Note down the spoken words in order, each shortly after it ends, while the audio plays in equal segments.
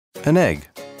An egg.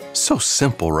 So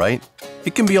simple, right?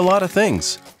 It can be a lot of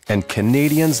things, and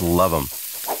Canadians love them.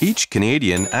 Each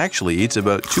Canadian actually eats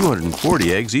about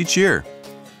 240 eggs each year.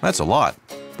 That's a lot.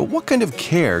 But what kind of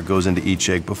care goes into each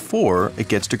egg before it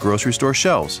gets to grocery store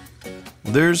shelves?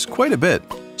 There's quite a bit,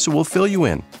 so we'll fill you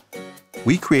in.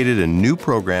 We created a new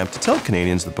program to tell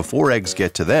Canadians that before eggs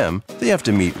get to them, they have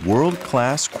to meet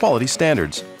world-class quality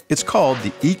standards. It's called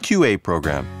the EQA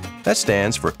program. That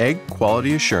stands for Egg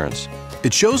Quality Assurance.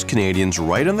 It shows Canadians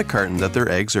right on the carton that their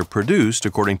eggs are produced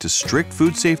according to strict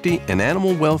food safety and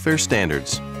animal welfare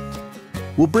standards.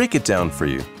 We'll break it down for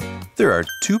you. There are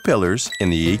two pillars in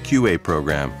the EQA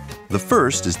program. The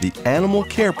first is the Animal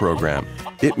Care Program.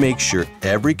 It makes sure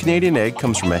every Canadian egg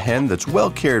comes from a hen that's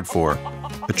well cared for.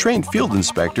 A trained field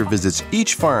inspector visits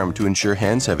each farm to ensure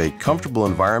hens have a comfortable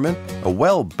environment, a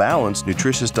well-balanced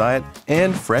nutritious diet,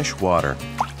 and fresh water.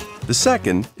 The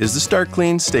second is the Start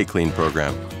Clean, Stay Clean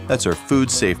program. That's our food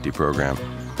safety program.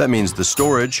 That means the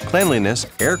storage, cleanliness,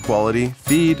 air quality,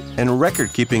 feed, and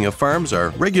record-keeping of farms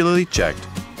are regularly checked.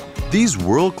 These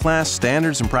world-class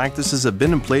standards and practices have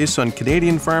been in place on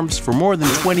Canadian farms for more than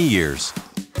 20 years.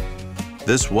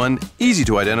 This one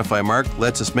easy-to-identify mark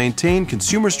lets us maintain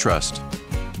consumers' trust.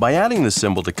 By adding the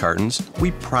symbol to cartons,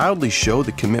 we proudly show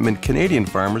the commitment Canadian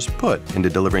farmers put into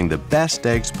delivering the best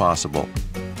eggs possible.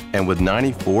 And with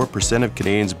 94% of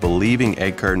Canadians believing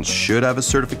egg cartons should have a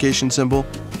certification symbol,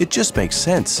 it just makes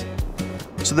sense.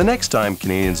 So the next time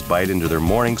Canadians bite into their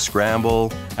morning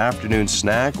scramble, afternoon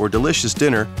snack, or delicious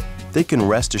dinner, they can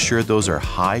rest assured those are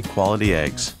high-quality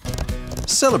eggs.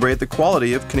 Celebrate the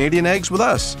quality of Canadian eggs with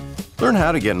us. Learn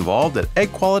how to get involved at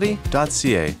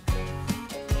eggquality.ca.